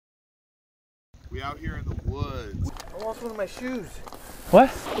We out here in the woods. I lost one of my shoes. What?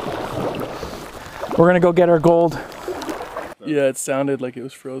 We're gonna go get our gold. Yeah, it sounded like it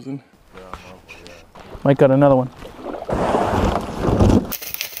was frozen. Yeah. Mike got another one.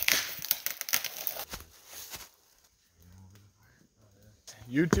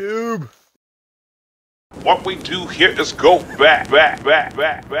 YouTube. What we do here is go back.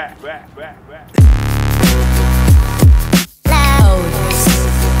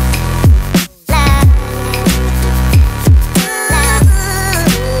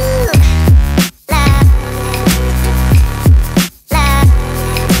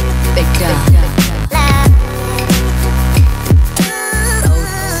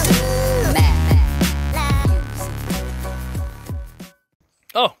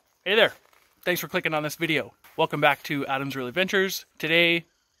 Oh, hey there. Thanks for clicking on this video. Welcome back to Adam's Real Adventures. Today,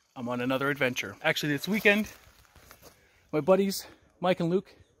 I'm on another adventure. Actually, this weekend, my buddies, Mike and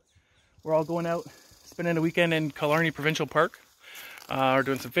Luke, we're all going out, spending a weekend in Killarney Provincial Park. We're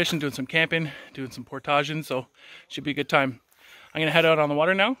doing some fishing, doing some camping, doing some portaging, so should be a good time. I'm gonna head out on the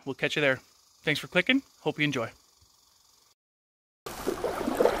water now. We'll catch you there. Thanks for clicking. Hope you enjoy.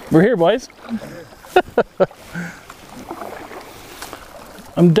 We're here, boys.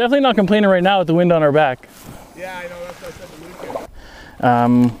 I'm definitely not complaining right now with the wind on our back. Yeah, I know, that's what I said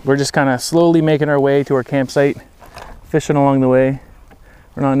to Luke. We're just kind of slowly making our way to our campsite, fishing along the way.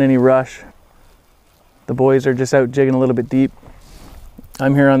 We're not in any rush. The boys are just out jigging a little bit deep.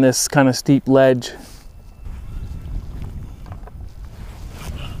 I'm here on this kind of steep ledge.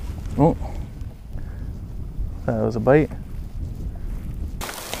 Oh, that was a bite.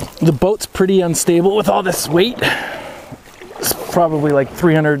 The boat's pretty unstable with all this weight. It's probably like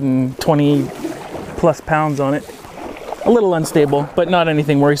 320 plus pounds on it. A little unstable, but not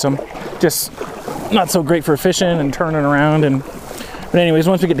anything worrisome. Just not so great for fishing and turning around. But anyways,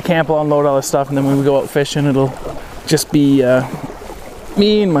 once we get to camp, I'll unload all this stuff, and then when we go out fishing, it'll just be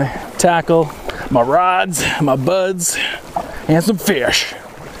me and my tackle, my rods, my buds, and some fish.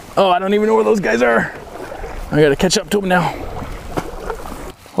 Oh, I don't even know where those guys are. I gotta catch up to them now.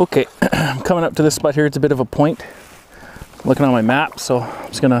 Okay, I'm coming up to this spot here. It's a bit of a point. I'm looking on my map, so I'm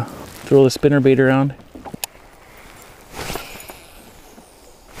just gonna throw the spinnerbait around.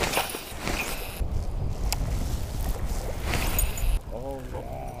 Oh,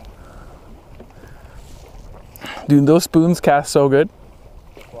 yeah. Dude, those spoons cast so good.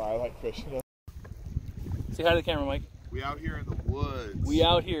 Well, I like fishing. Say hi to the camera, Mike. We out here in the woods. We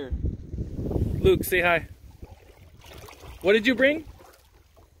out here. Luke, say hi. What did you bring?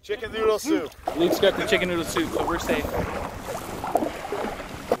 Chicken noodle soup. Luke's got the chicken noodle soup, so we're safe.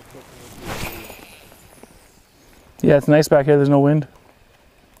 Yeah, it's nice back here. There's no wind.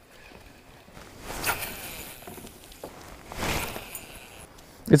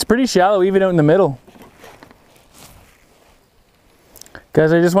 It's pretty shallow even out in the middle.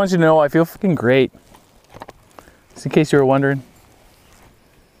 Guys, I just want you to know I feel fucking great. Just in case you were wondering.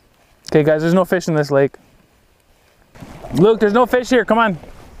 Okay guys, there's no fish in this lake. Luke, there's no fish here, come on.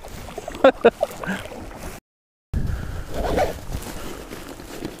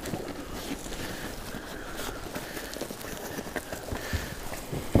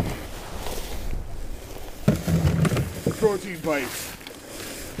 Protein bites.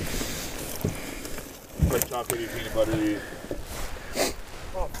 Like chocolatey, peanut buttery.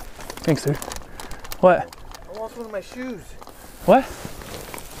 Oh, Thanks, dude. What? I lost one of my shoes. What?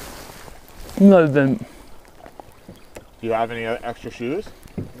 No, then. Do you have any extra shoes?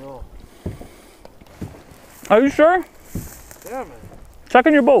 No. Are you sure? Yeah, man. Check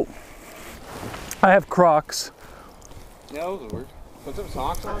in your boat. I have Crocs. Yeah, those would work. Put some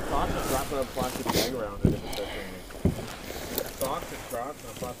socks on, and wrap a plastic bag around it if it's touching me. Socks and Crocs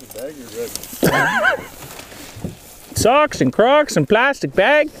and a plastic bag, you're good. Socks and Crocs and plastic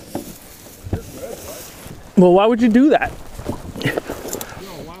bag. You're good, bud. Well, why would you do that? You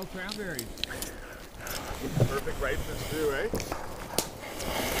know, wild cranberries. Perfect ripeness too, eh?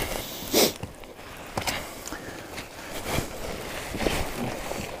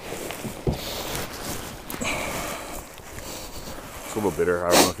 It's a little bitter.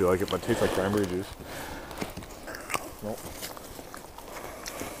 I don't know if you like it, but it tastes like cranberry juice. Nope.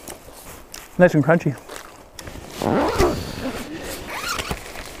 Nice and crunchy.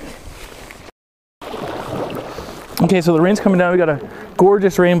 Okay, so the rain's coming down. We got a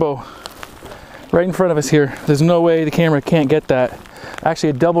gorgeous rainbow right in front of us here. There's no way the camera can't get that. Actually,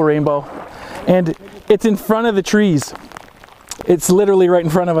 a double rainbow. And it's in front of the trees. It's literally right in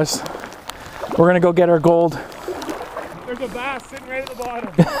front of us. We're gonna go get our gold. There's a bass sitting right at the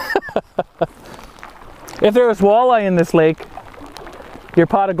bottom. If there was walleye in this lake, your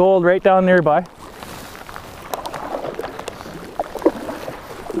pot of gold right down nearby.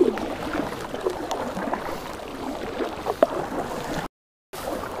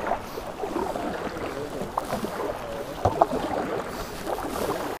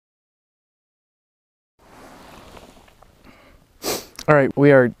 All right,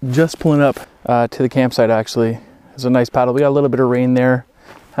 we are just pulling up to the campsite actually. It's a nice paddle. We got a little bit of rain there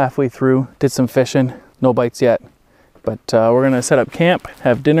halfway through. Did some fishing, no bites yet. But we're gonna set up camp,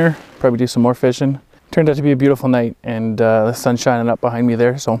 have dinner, probably do some more fishing. Turned out to be a beautiful night and the sun's shining up behind me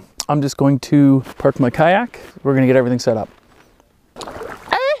there. So I'm just going to park my kayak. We're gonna get everything set up.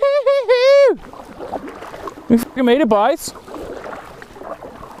 We fucking made it, boys.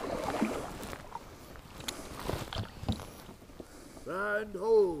 And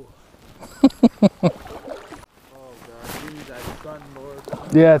ho! Oh God, give me that sun, Lord.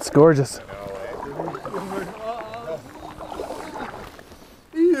 Yeah, it's gorgeous.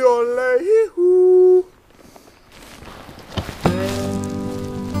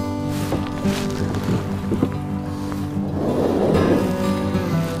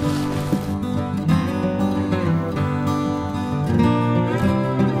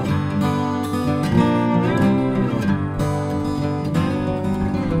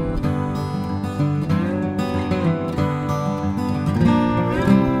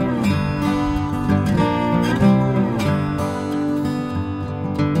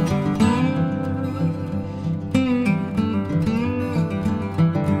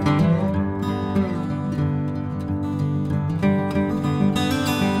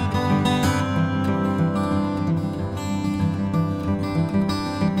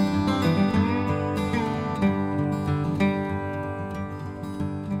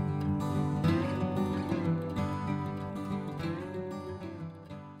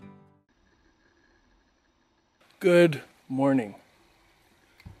 Good morning.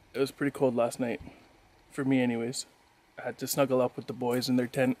 It was pretty cold last night, for me anyways. I had to snuggle up with the boys in their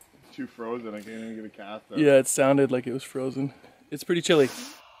tent. It's too frozen, I can't even get a cast out. Yeah, it sounded like it was frozen. It's pretty chilly.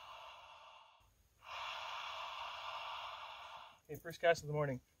 Okay, first cast of the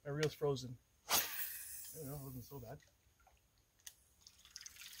morning. My reel's frozen. I don't know, it wasn't so bad.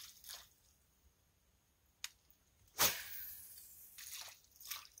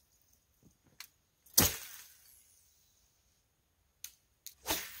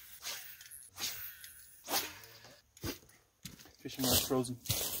 Fishing rod's frozen.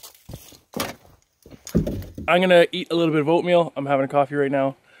 I'm gonna eat a little bit of oatmeal. I'm having a coffee right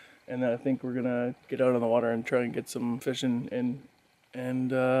now, and then I think we're gonna get out on the water and try and get some fishing in,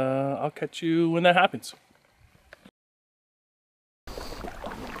 and I'll catch you when that happens.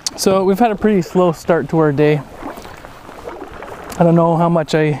 So we've had a pretty slow start to our day. I don't know how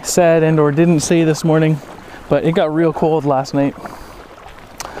much I said and or didn't say this morning, but it got real cold last night.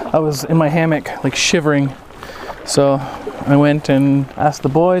 I was in my hammock like shivering, so I went and asked the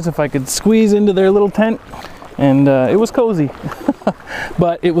boys if I could squeeze into their little tent, and it was cozy,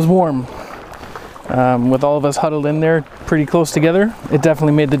 but it was warm. With all of us huddled in there pretty close together, it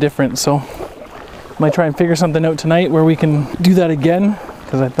definitely made the difference. So I might try and figure something out tonight where we can do that again,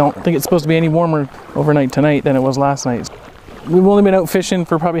 because I don't think it's supposed to be any warmer overnight tonight than it was last night. We've only been out fishing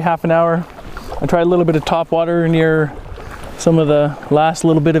for probably half an hour. I tried a little bit of top water near some of the last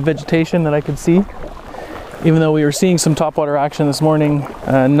little bit of vegetation that I could see. Even though we were seeing some topwater action this morning,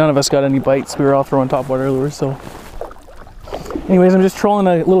 none of us got any bites. We were all throwing topwater lures. So anyways, I'm just trolling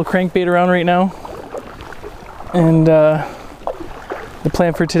a little crankbait around right now. And the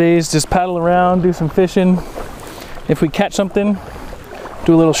plan for today is just paddle around, do some fishing. If we catch something,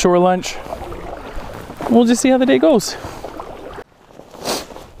 do a little shore lunch. We'll just see how the day goes.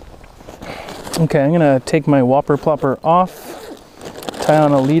 Okay, I'm gonna take my whopper plopper off, tie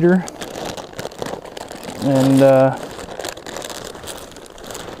on a leader. And I'm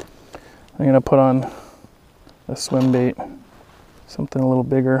gonna put on a swim bait, something a little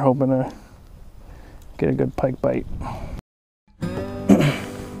bigger, hoping to get a good pike bite.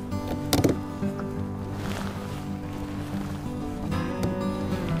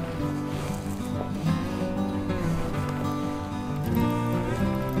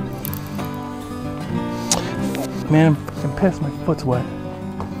 Man, I'm fucking pissed, my foot's wet.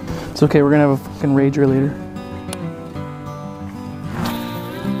 It's okay, we're gonna have a fucking rager later.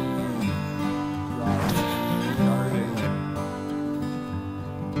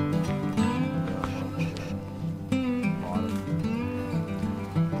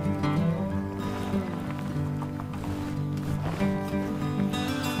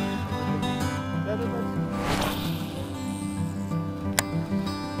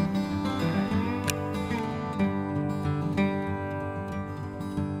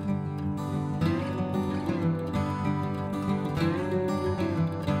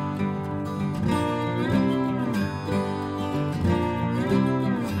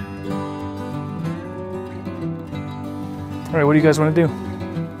 All right, what do you guys want to do?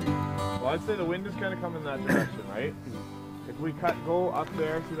 Well, I'd say the wind is kind of coming that direction, right? If we go up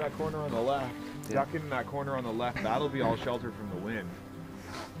there through that corner on the left, duck in that corner on the left, that'll be all sheltered from the wind.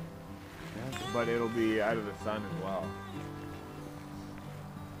 But it'll be out of the sun as well.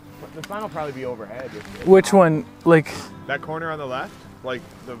 But the sun will probably be overhead. Which one? Like that corner on the left? Like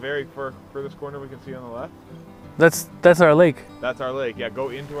the very furthest corner we can see on the left? that's our lake. That's our lake. Yeah, go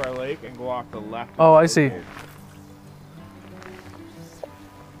into our lake and go off the left. Oh, I see.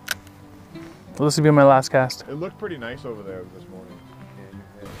 Well, this will be my last cast. It looked pretty nice over there this morning.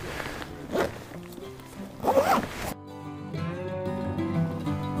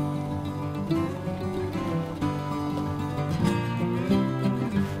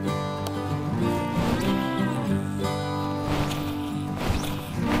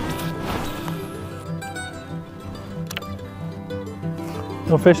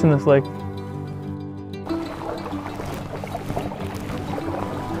 No fish in this lake.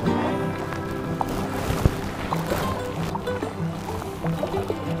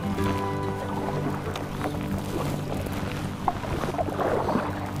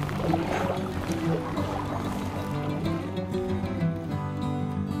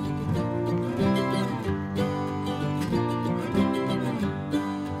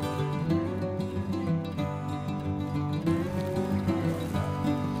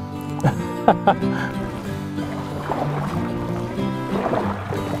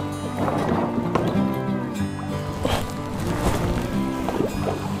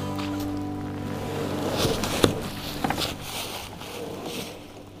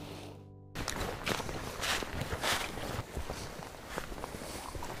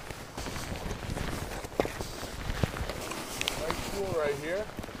 Right here.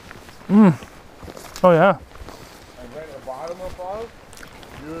 Oh yeah. And right at the bottom above,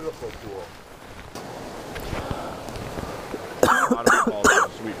 beautiful pool. Bottom is a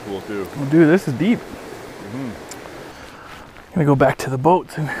sweet pool too. Oh, dude, this is deep. I'm gonna go back to the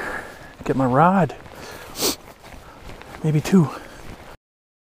boats and get my rod. Maybe two.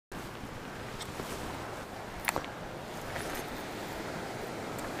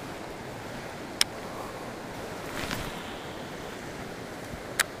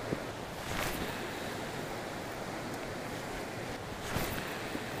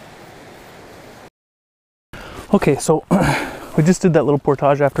 Okay, so we just did that little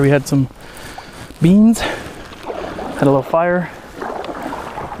portage after we had some beans, had a little fire,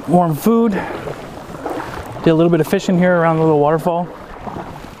 warm food, did a little bit of fishing here around the little waterfall,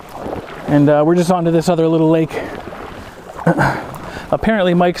 and we're just onto this other little lake.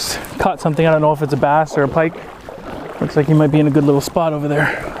 Apparently Mike's caught something. I don't know if it's a bass or a pike. Looks like he might be in a good little spot over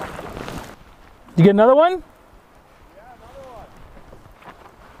there. You get another one?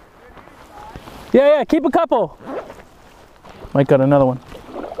 Yeah, keep a couple. Mike got another one.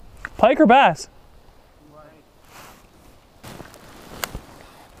 Pike or bass?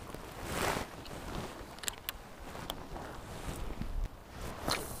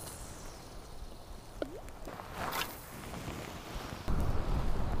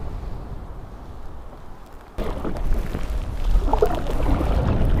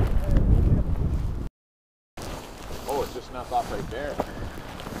 Oh, it's just snuck off right there.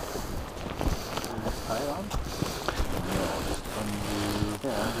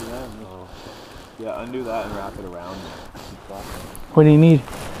 Yeah, undo that and wrap it around. What do you need?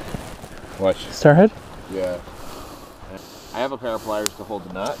 What? Starhead? Yeah. I have a pair of pliers to hold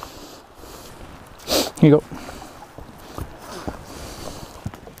the nut. Here you go.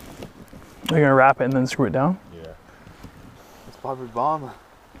 You're gonna wrap it and then screw it down? Yeah. It's Bobby Bomb.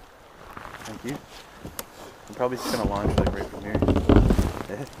 Thank you. I'm probably just gonna launch like right from here.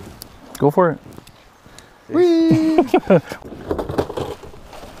 Go for it. Whee!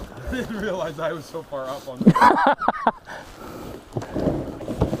 I didn't realize I was so far up on the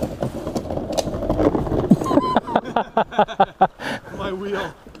my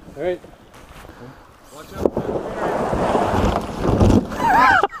wheel. Alright. Watch out.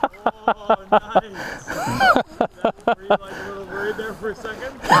 Oh, nice. Were you like a little worried there for a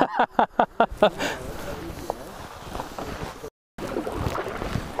second?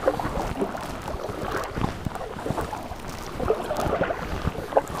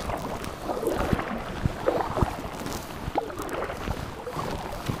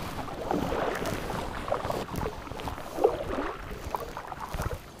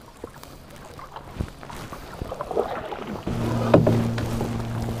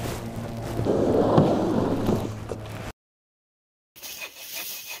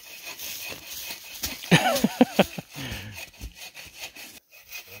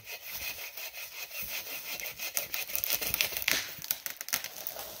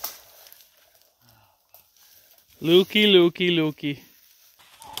 Lukey, Lukey, Lukey.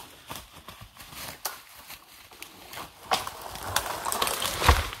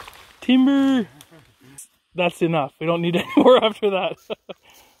 Timber! That's enough. We don't need any more after that.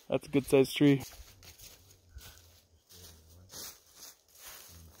 That's a good sized tree.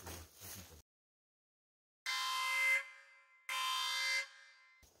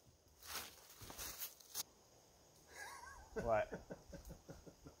 What?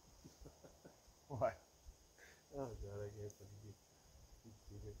 What? Oh god, I can't fucking keep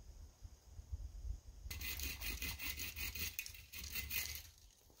stupid.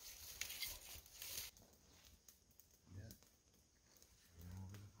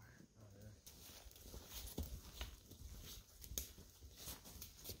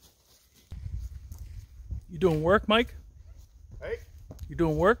 You doing work, Mike? Hey, You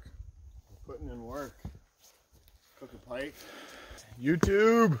doing work? I'm putting in work. Cook a pike.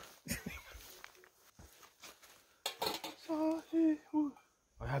 YouTube.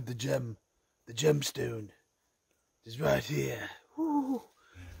 I have the gemstone. It's right here. Woo.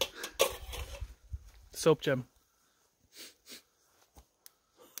 Soap gem.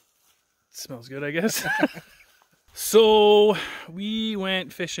 Smells good, I guess. So we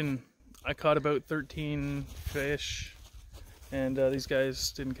went fishing. I caught about 13 fish, and these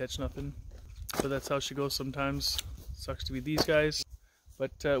guys didn't catch nothing. But that's how she goes sometimes. Sucks to be these guys.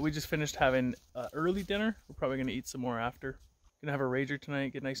 But we just finished having early dinner. We're probably gonna eat some more after. Gonna have a rager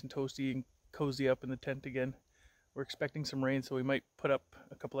tonight, get nice and toasty and cozy up in the tent again. We're expecting some rain, so we might put up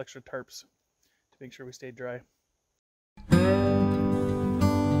a couple extra tarps to make sure we stay dry.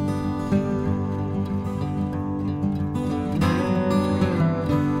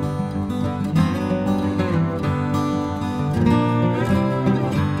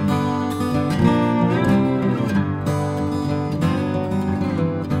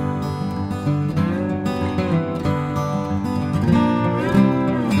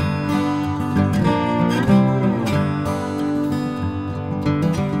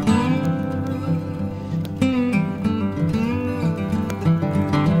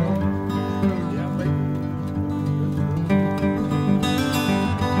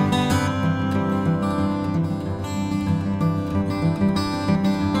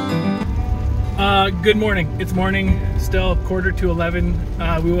 Good morning. It's morning, still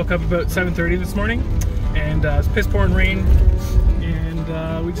 11:45. We woke up about 7:30 this morning, and it's piss pouring rain,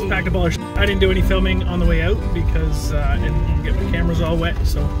 and we just packed up all our shit. I didn't do any filming on the way out because I didn't get my cameras all wet,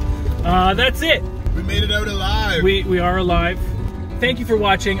 so that's it. We made it out alive. We are alive. Thank you for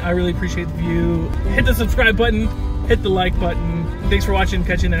watching. I really appreciate the view. Hit the subscribe button, hit the like button. Thanks for watching.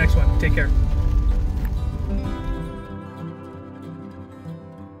 Catch you in the next one. Take care.